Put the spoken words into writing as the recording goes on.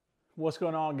What's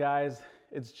going on, guys?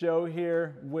 It's Joe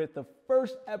here with the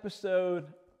first episode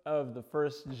of the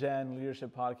First Gen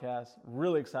Leadership Podcast.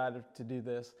 Really excited to do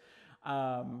this.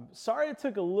 Sorry it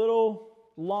took a little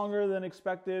longer than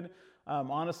expected.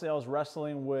 Honestly, I was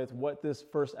wrestling with what this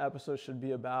first episode should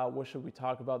be about. What should we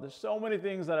talk about? There's so many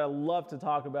things that I love to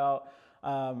talk about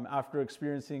after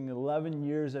experiencing 11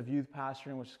 years of youth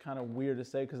pastoring, which is kind of weird to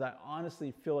say because I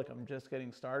honestly feel like I'm just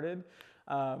getting started,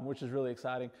 which is really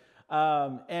exciting.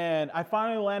 And I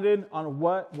finally landed on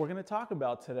what we're going to talk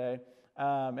about today,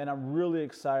 and I'm really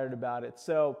excited about it.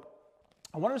 So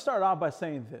I want to start off by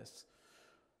saying this.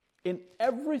 In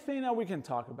everything that we can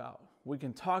talk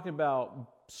about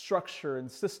structure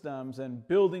and systems and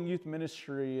building youth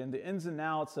ministry and the ins and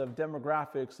outs of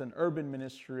demographics and urban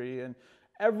ministry and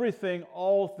everything,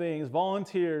 all things,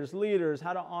 volunteers, leaders,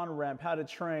 how to on-ramp, how to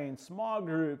train, small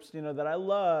groups, that I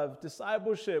love,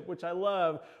 discipleship, which I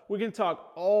love. We can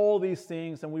talk all these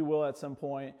things, and we will at some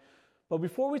point. But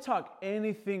before we talk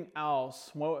anything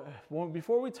else,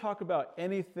 before we talk about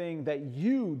anything that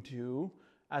you do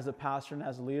as a pastor and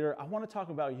as a leader, I want to talk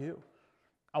about you.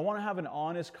 I want to have an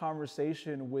honest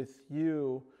conversation with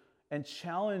you and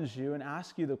challenge you and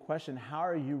ask you the question, how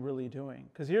are you really doing?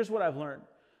 Because here's what I've learned.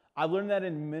 I've learned that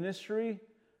in ministry,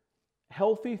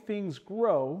 healthy things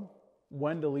grow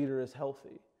when the leader is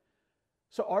healthy.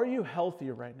 So are you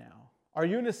healthy right now? Are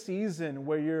you in a season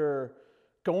where you're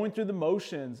going through the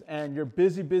motions and you're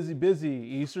busy?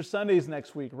 Easter Sunday's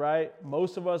next week, right?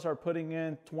 Most of us are putting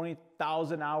in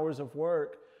 20,000 hours of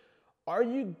work. Are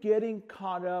you getting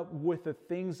caught up with the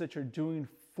things that you're doing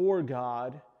for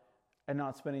God and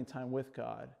not spending time with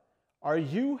God? Are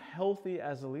you healthy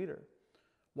as a leader?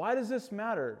 Why does this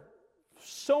matter?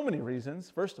 So many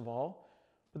reasons, first of all.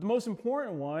 But the most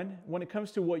important one, when it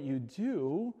comes to what you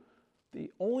do, the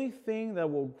only thing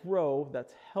that will grow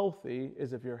that's healthy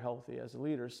is if you're healthy as a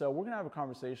leader. So we're going to have a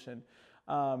conversation,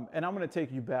 and I'm going to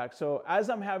take you back. So as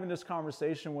I'm having this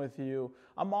conversation with you,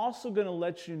 I'm also going to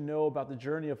let you know about the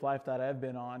journey of life that I've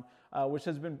been on, which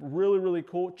has been really, really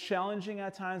cool, challenging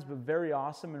at times, but very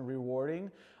awesome and rewarding.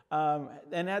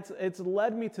 And it's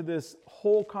led me to this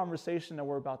whole conversation that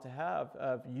we're about to have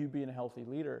of you being a healthy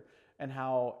leader and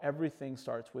how everything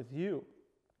starts with you.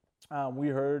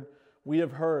 We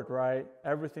have heard, right?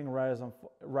 Everything rises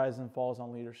and falls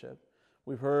on leadership.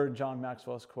 We've heard John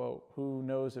Maxwell's quote. Who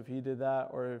knows if he did that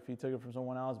or if he took it from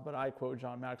someone else, but I quote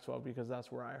John Maxwell because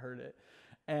that's where I heard it.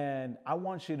 And I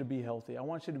want you to be healthy. I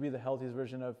want you to be the healthiest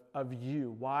version of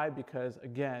you. Why? Because,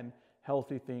 again,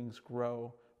 healthy things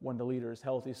grow when the leader is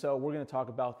healthy. So we're going to talk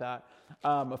about that.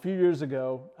 A few years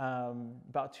ago,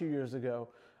 about 2 years ago,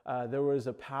 there was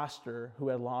a pastor who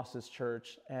had lost his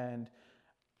church. And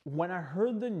when I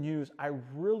heard the news, I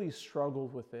really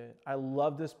struggled with it. I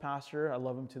love this pastor. I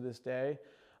love him to this day.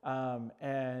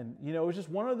 And, it was just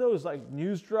one of those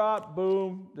news drop,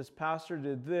 boom, this pastor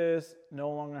did this, no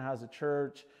longer has a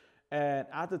church. And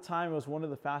at the time, it was one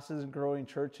of the fastest growing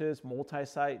churches,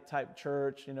 multi-site type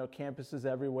church, campuses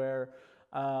everywhere.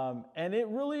 And it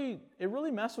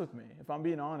really messed with me, if I'm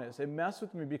being honest. It messed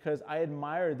with me because I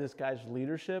admired this guy's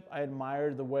leadership. I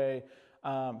admired the way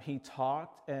he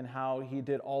talked and how he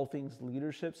did all things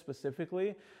leadership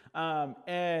specifically.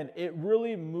 And it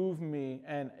really moved me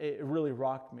and it really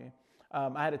rocked me.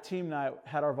 I had a team night,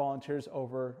 had our volunteers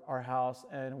over our house,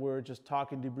 and we were just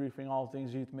talking, debriefing all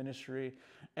things youth ministry.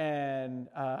 And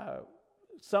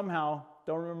somehow,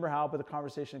 don't remember how, but the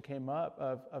conversation came up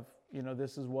of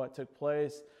this is what took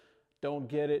place. Don't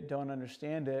get it, don't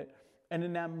understand it. And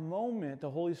in that moment, the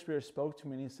Holy Spirit spoke to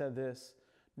me and he said this,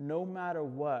 no matter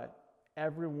what,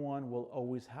 everyone will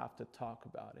always have to talk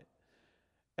about it.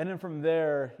 And then from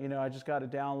there, I just got a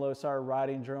download, started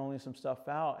writing, journaling some stuff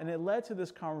out. And it led to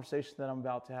this conversation that I'm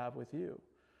about to have with you.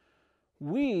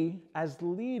 We, as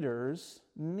leaders,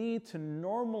 need to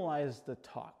normalize the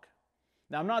talk.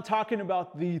 Now, I'm not talking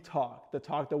about the talk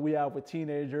that we have with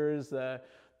teenagers, the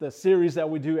series that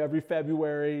we do every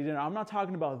February. I'm not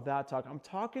talking about that talk. I'm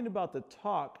talking about the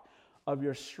talk of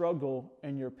your struggle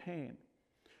and your pain.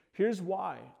 Here's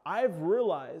why. I've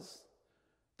realized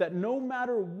that no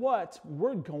matter what,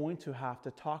 we're going to have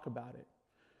to talk about it.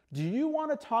 Do you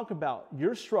want to talk about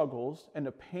your struggles and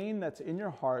the pain that's in your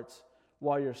hearts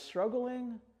while you're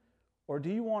struggling? Or do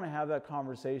you want to have that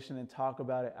conversation and talk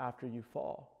about it after you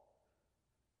fall?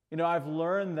 I've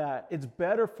learned that it's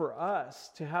better for us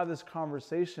to have this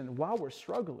conversation while we're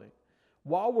struggling,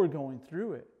 while we're going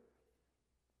through it.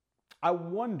 I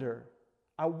wonder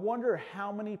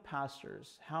how many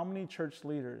pastors, how many church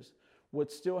leaders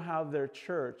would still have their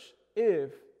church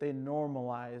if they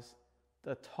normalize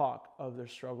the talk of their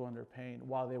struggle and their pain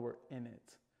while they were in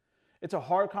it. It's a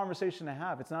hard conversation to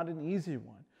have. It's not an easy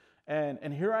one.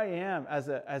 And here I am as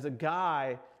a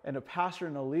guy and a pastor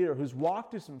and a leader who's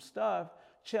walked through some stuff,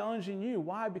 challenging you.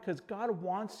 Why? Because God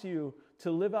wants you to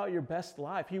live out your best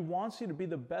life. He wants you to be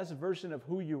the best version of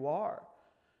who you are.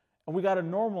 And we got to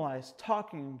normalize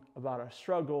talking about our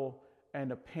struggle and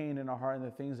the pain in our heart and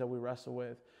the things that we wrestle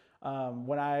with.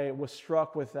 When I was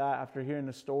struck with that after hearing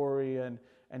the story and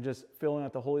just feeling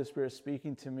that the Holy Spirit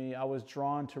speaking to me, I was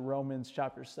drawn to Romans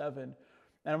chapter 7.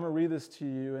 And I'm going to read this to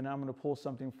you, and I'm going to pull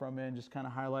something from it and just kind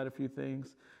of highlight a few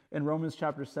things. In Romans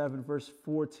chapter 7, verse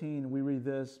 14, we read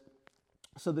this.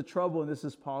 So the trouble, and this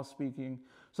is Paul speaking,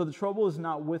 so the trouble is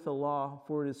not with the law,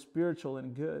 for it is spiritual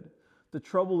and good. The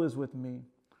trouble is with me,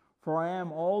 for I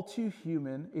am all too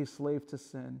human, a slave to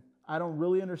sin. I don't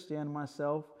really understand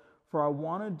myself, for I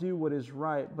want to do what is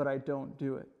right, but I don't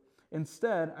do it.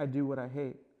 Instead, I do what I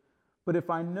hate. But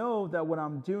if I know that what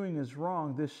I'm doing is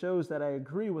wrong, this shows that I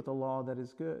agree with the law that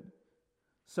is good.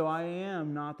 So I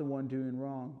am not the one doing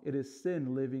wrong. It is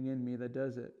sin living in me that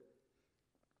does it.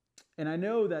 And I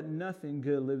know that nothing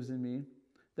good lives in me.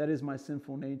 That is my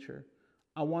sinful nature.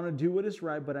 I want to do what is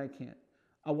right, but I can't.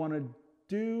 I want to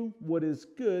do what is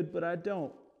good, but I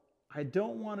don't. I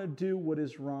don't want to do what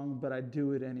is wrong, but I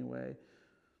do it anyway.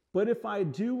 But if I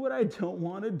do what I don't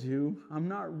want to do, I'm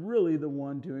not really the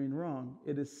one doing wrong.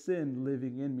 It is sin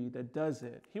living in me that does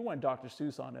it. He went Dr.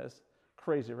 Seuss on us.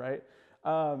 Crazy, right?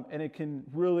 And it can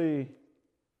really,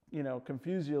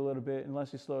 confuse you a little bit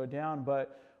unless you slow it down.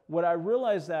 But what I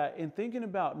realized that in thinking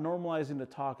about normalizing the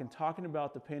talk and talking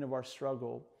about the pain of our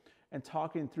struggle and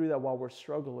talking through that while we're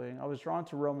struggling, I was drawn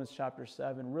to Romans chapter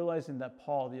 7, realizing that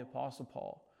Paul, the Apostle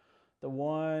Paul, the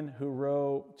one who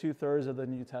wrote 2/3 of the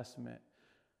New Testament,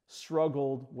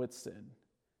 struggled with sin.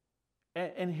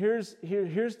 And here's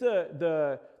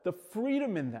the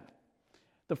freedom in that.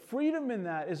 The freedom in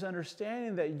that is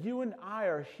understanding that you and I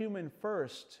are human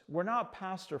first. We're not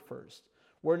pastor first.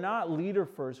 We're not leader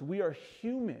first. We are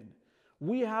human.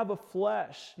 We have a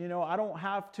flesh. I don't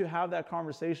have to have that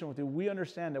conversation with you. We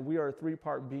understand that we are a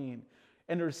 3-part being.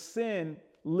 And there's sin.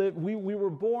 We were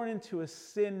born into a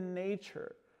sin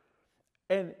nature.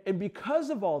 And because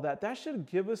of all that, that should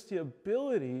give us the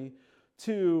ability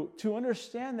to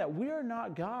understand that we are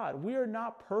not God. We are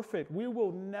not perfect. We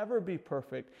will never be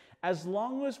perfect. As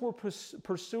long as we're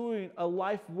pursuing a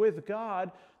life with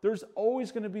God, there's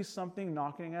always going to be something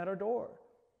knocking at our door.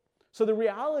 So the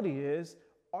reality is,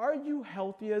 are you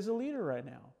healthy as a leader right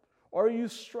now? Are you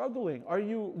struggling?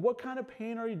 What kind of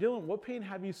pain are you dealing with? What pain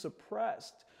have you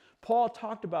suppressed? Paul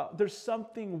talked about there's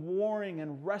something warring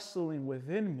and wrestling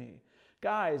within me.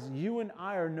 Guys, you and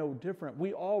I are no different.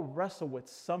 We all wrestle with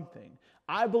something.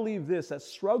 I believe this, that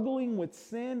struggling with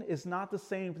sin is not the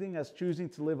same thing as choosing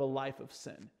to live a life of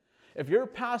sin. If you're a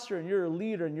pastor and you're a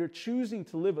leader and you're choosing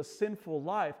to live a sinful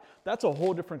life, that's a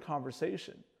whole different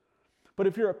conversation. But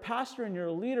if you're a pastor and you're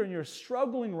a leader and you're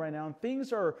struggling right now and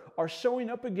things are showing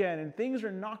up again and things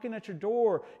are knocking at your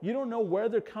door, you don't know where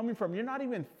they're coming from. You're not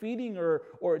even feeding or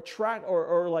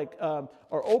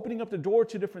opening up the door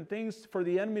to different things for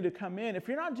the enemy to come in. If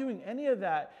you're not doing any of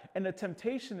that and the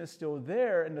temptation is still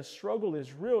there and the struggle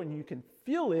is real and you can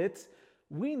feel it,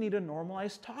 we need to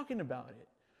normalize talking about it.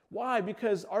 Why?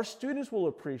 Because our students will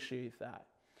appreciate that.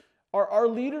 Our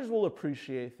leaders will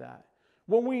appreciate that.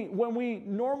 When we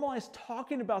normalize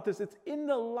talking about this, it's in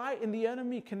the light and the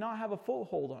enemy cannot have a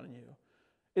foothold on you.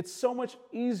 It's so much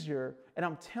easier, and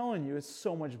I'm telling you, it's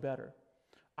so much better.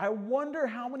 I wonder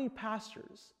how many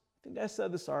pastors, I think I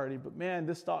said this already, but man,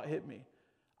 this thought hit me.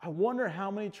 I wonder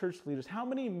how many church leaders, how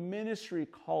many ministry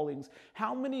callings,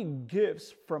 how many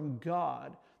gifts from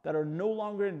God that are no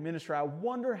longer in ministry. I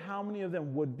wonder how many of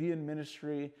them would be in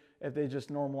ministry if they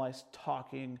just normalized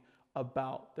talking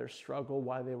about their struggle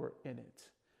while they were in it.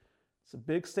 It's a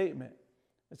big statement.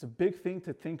 It's a big thing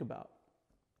to think about.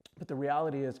 But the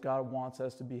reality is God wants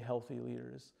us to be healthy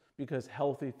leaders because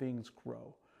healthy things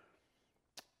grow.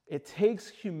 It takes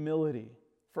humility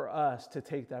for us to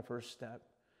take that first step.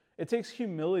 It takes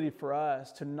humility for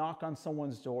us to knock on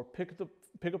someone's door, pick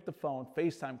up the phone,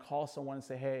 FaceTime, call someone and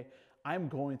say, hey, I'm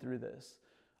going through this.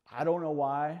 I don't know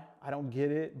why. I don't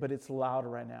get it, but it's loud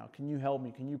right now. Can you help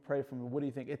me? Can you pray for me? What do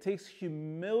you think? It takes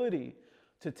humility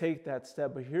to take that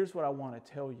step. But here's what I want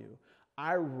to tell you.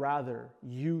 I'd rather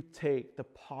you take the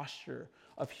posture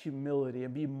of humility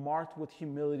and be marked with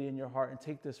humility in your heart and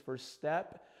take this first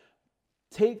step.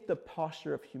 Take the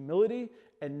posture of humility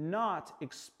and not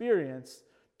experience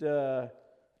the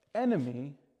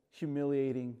enemy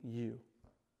humiliating you.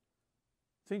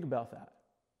 Think about that.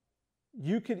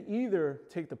 You could either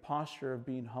take the posture of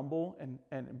being humble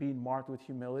and being marked with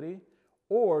humility,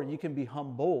 or you can be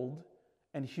humbled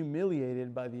and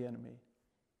humiliated by the enemy.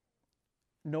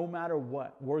 No matter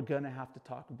what, we're going to have to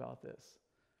talk about this.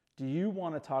 Do you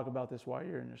want to talk about this while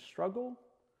you're in your struggle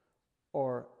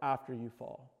or after you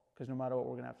fall? Because no matter what,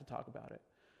 we're going to have to talk about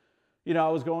it. I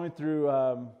was going through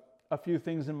a few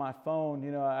things in my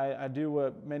phone. I do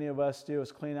what many of us do,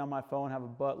 is clean out my phone, have a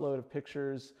buttload of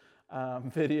pictures,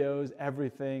 videos,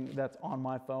 everything that's on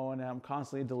my phone, and I'm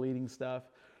constantly deleting stuff.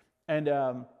 And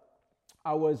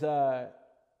I was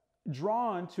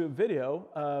drawn to a video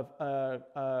of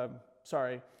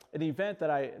an event that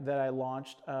I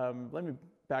launched. Let me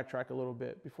backtrack a little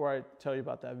bit before I tell you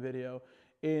about that video.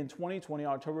 In 2020,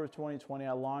 October of 2020,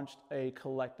 I launched a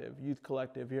youth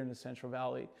collective here in the Central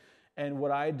Valley. And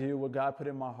what God put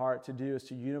in my heart to do is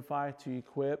to unify, to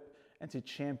equip, and to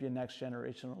champion next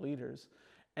generation of leaders.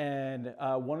 And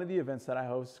one of the events that I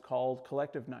host is called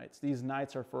Collective Nights. These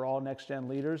nights are for all next gen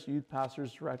leaders, youth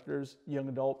pastors, directors, young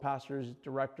adult pastors,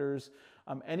 directors,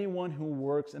 anyone who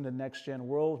works in the next gen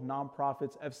world,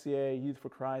 nonprofits, FCA, Youth for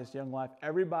Christ, Young Life,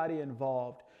 everybody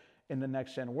involved in the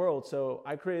next gen world. So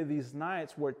I created these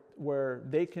nights where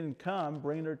they can come,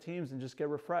 bring their teams, and just get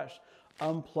refreshed.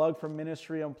 Unplug from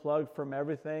ministry, unplug from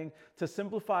everything. To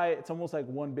simplify, it's almost like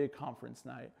one big conference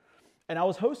night. And I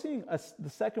was hosting the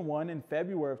second one in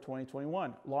February of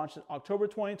 2021. Launched in October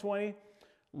 2020,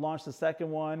 launched the second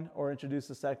one, or introduced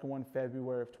the second one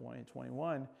February of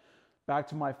 2021. Back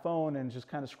to my phone and just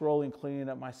kind of scrolling, cleaning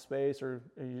up my space, or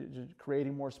just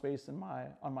creating more space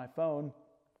on my phone.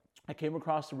 I came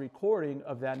across the recording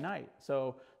of that night.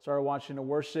 So started watching the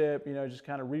worship, just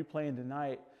kind of replaying the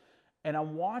night. And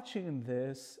I'm watching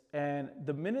this, and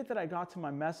the minute that I got to my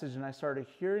message and I started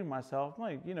hearing myself, I'm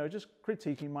like, just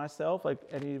critiquing myself like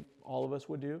all of us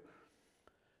would do.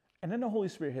 And then the Holy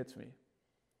Spirit hits me.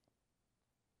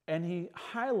 And he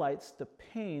highlights the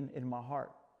pain in my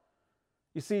heart.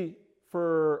 You see,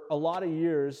 for a lot of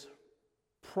years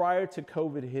prior to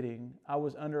COVID hitting, I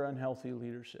was under unhealthy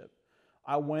leadership.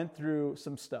 I went through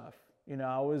some stuff.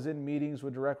 I was in meetings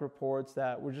with direct reports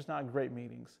that were just not great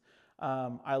meetings.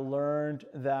 I learned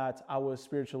that I was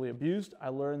spiritually abused. I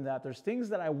learned that there's things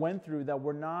that I went through that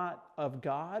were not of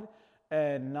God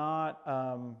and not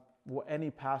what any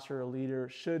pastor or leader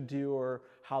should do or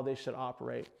how they should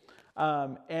operate.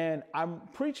 And I'm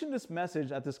preaching this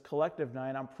message at this collective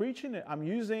night. I'm preaching it. I'm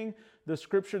using the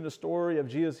scripture, the story of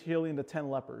Jesus healing the 10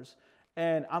 lepers.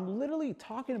 And I'm literally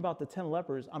talking about the 10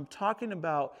 lepers. I'm talking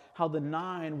about how the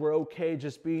 9 were okay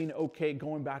just being okay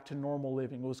going back to normal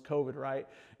living. It was COVID, right?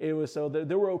 It was so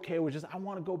they were okay with just, I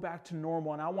want to go back to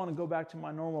normal and I want to go back to my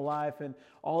normal life and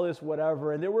all this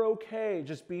whatever. And they were okay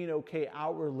just being okay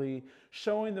outwardly,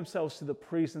 showing themselves to the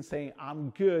priest and saying, I'm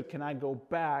good. Can I go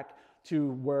back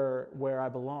to where I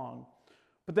belong?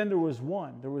 But then there was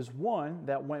one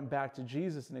that went back to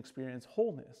Jesus and experienced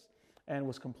wholeness and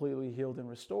was completely healed and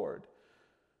restored.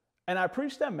 And I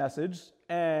preached that message,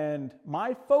 and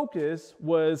my focus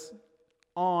was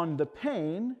on the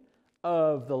pain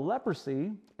of the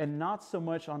leprosy and not so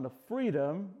much on the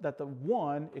freedom that the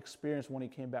one experienced when he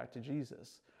came back to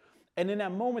Jesus. And in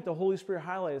that moment, the Holy Spirit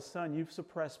highlighted, son, you've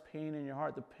suppressed pain in your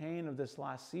heart, the pain of this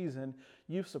last season.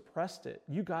 You've suppressed it.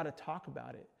 You got to talk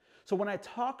about it. So when I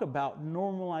talk about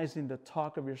normalizing the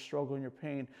talk of your struggle and your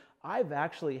pain, I've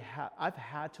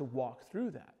had to walk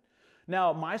through that.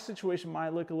 Now, my situation might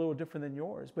look a little different than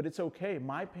yours, but it's okay.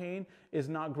 My pain is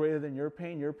not greater than your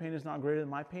pain. Your pain is not greater than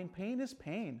my pain. Pain is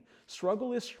pain.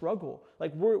 Struggle is struggle.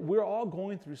 Like we're all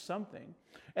going through something.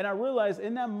 And I realized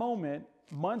in that moment,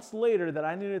 months later, that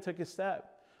I needed to take a step.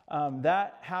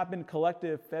 That happened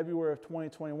collective February of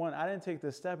 2021. I didn't take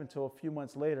this step until a few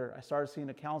months later. I started seeing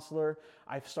a counselor.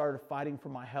 I started fighting for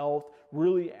my health,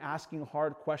 really asking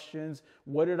hard questions.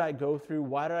 What did I go through?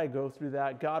 Why did I go through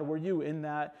that? God, were you in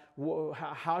that?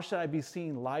 How should I be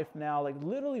seeing life now? Like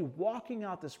literally walking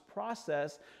out this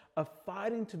process of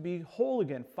fighting to be whole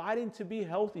again, fighting to be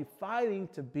healthy, fighting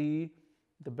to be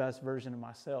the best version of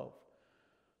myself.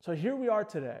 So here we are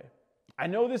today. I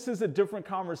know this is a different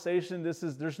conversation.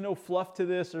 There's no fluff to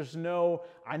this.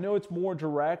 I know it's more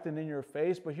direct and in your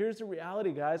face, but here's the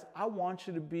reality, guys. I want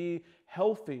you to be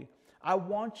healthy. I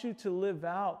want you to live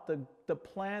out the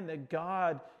plan that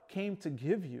God came to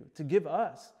give you, to give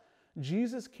us.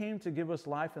 Jesus came to give us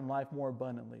life and life more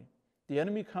abundantly. The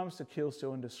enemy comes to kill,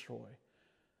 steal, and destroy.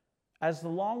 As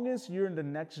long as you're in the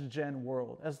next gen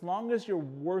world, as long as you're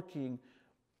working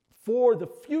for the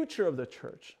future of the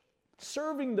church,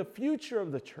 serving the future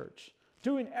of the church,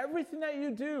 doing everything that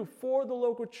you do for the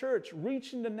local church,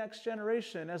 reaching the next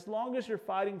generation. As long as you're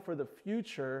fighting for the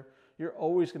future, you're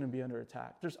always going to be under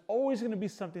attack. There's always going to be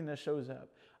something that shows up.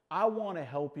 I want to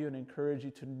help you and encourage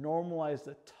you to normalize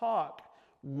the talk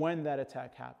when that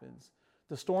attack happens.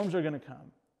 The storms are going to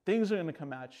come. Things are going to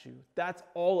come at you. That's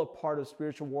all a part of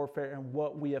spiritual warfare and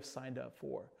what we have signed up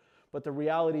for. But the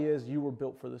reality is you were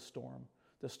built for the storm.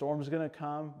 The storm is going to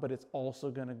come, but it's also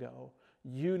going to go.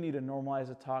 You need to normalize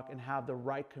the talk and have the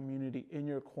right community in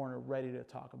your corner ready to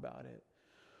talk about it.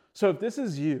 So if this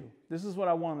is you, this is what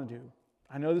I want to do.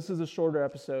 I know this is a shorter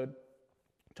episode.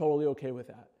 Totally okay with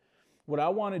that. What I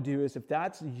want to do is, if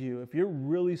that's you, if you're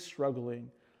really struggling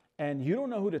and you don't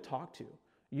know who to talk to,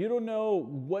 you don't know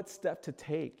what step to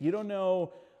take, you don't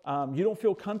know, you don't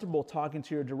feel comfortable talking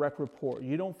to your direct report,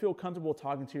 you don't feel comfortable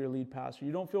talking to your lead pastor,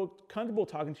 you don't feel comfortable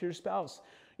talking to your spouse.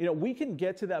 We can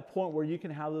get to that point where you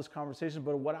can have those conversations,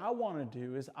 but what I want to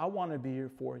do is I want to be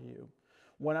here for you.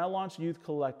 When I launched Youth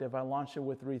Collective, I launched it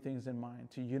with 3 things in mind: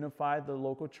 to unify the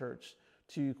local church,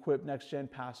 to equip next-gen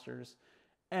pastors,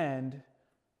 and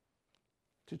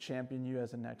to champion you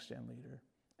as a next-gen leader.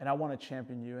 And I want to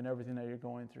champion you in everything that you're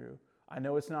going through. I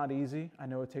know it's not easy. I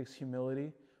know it takes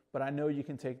humility, but I know you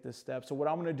can take this step. So what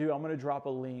I'm going to do, I'm going to drop a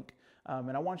link,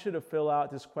 and I want you to fill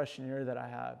out this questionnaire that I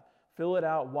have. Fill it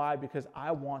out. Why? Because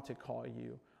I want to call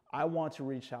you. I want to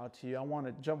reach out to you. I want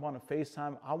to jump on a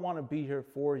FaceTime. I want to be here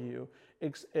for you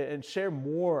and share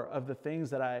more of the things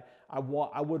that I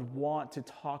would want to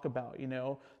talk about,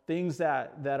 things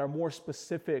that are more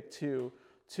specific to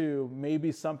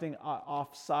maybe something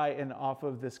off site and off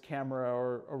of this camera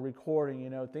or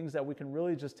recording, things that we can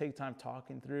really just take time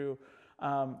talking through.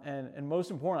 And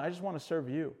most important, I just want to serve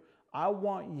you. I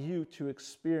want you to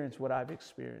experience what I've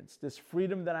experienced. This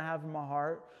freedom that I have in my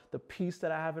heart, the peace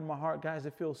that I have in my heart, guys,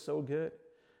 it feels so good.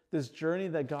 This journey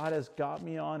that God has got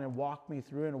me on and walked me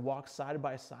through and walked side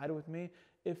by side with me,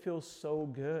 it feels so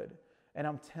good. And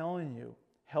I'm telling you,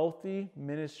 healthy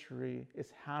ministry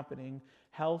is happening.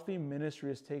 Healthy ministry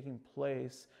is taking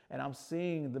place. And I'm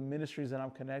seeing the ministries that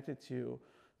I'm connected to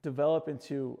develop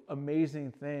into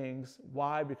amazing things.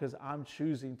 Why? Because I'm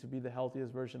choosing to be the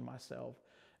healthiest version of myself.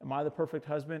 Am I the perfect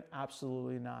husband?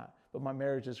 Absolutely not. But my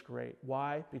marriage is great.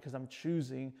 Why? Because I'm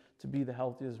choosing to be the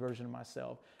healthiest version of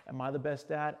myself. Am I the best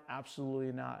dad?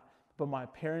 Absolutely not. But my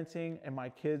parenting and my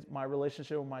kids, my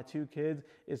relationship with my 2 kids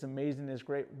is amazing, is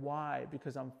great. Why?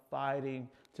 Because I'm fighting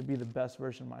to be the best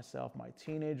version of myself. My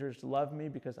teenagers love me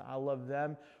because I love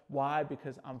them. Why?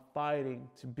 Because I'm fighting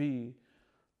to be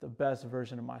the best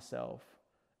version of myself.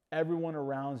 Everyone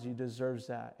around you deserves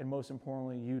that. And most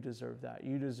importantly, you deserve that.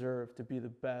 You deserve to be the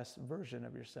best version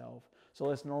of yourself. So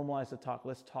let's normalize the talk.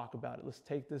 Let's talk about it. Let's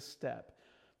take this step.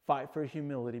 Fight for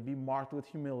humility. Be marked with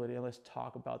humility. And let's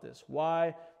talk about this.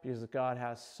 Why? Because God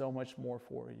has so much more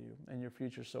for you and your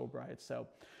future's so bright. So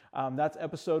that's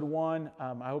episode 1.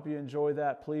 I hope you enjoy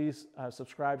that. Please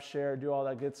subscribe, share, do all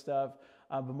that good stuff.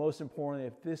 But most importantly,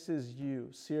 if this is you,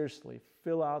 seriously,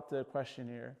 fill out the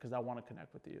questionnaire because I want to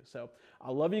connect with you. So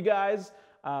I love you guys.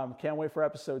 Can't wait for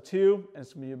episode 2. And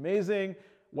it's going to be amazing.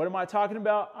 What am I talking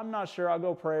about? I'm not sure. I'll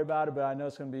go pray about it, but I know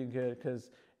it's going to be good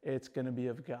because it's going to be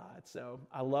of God. So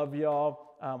I love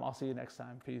y'all. I'll see you next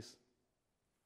time. Peace.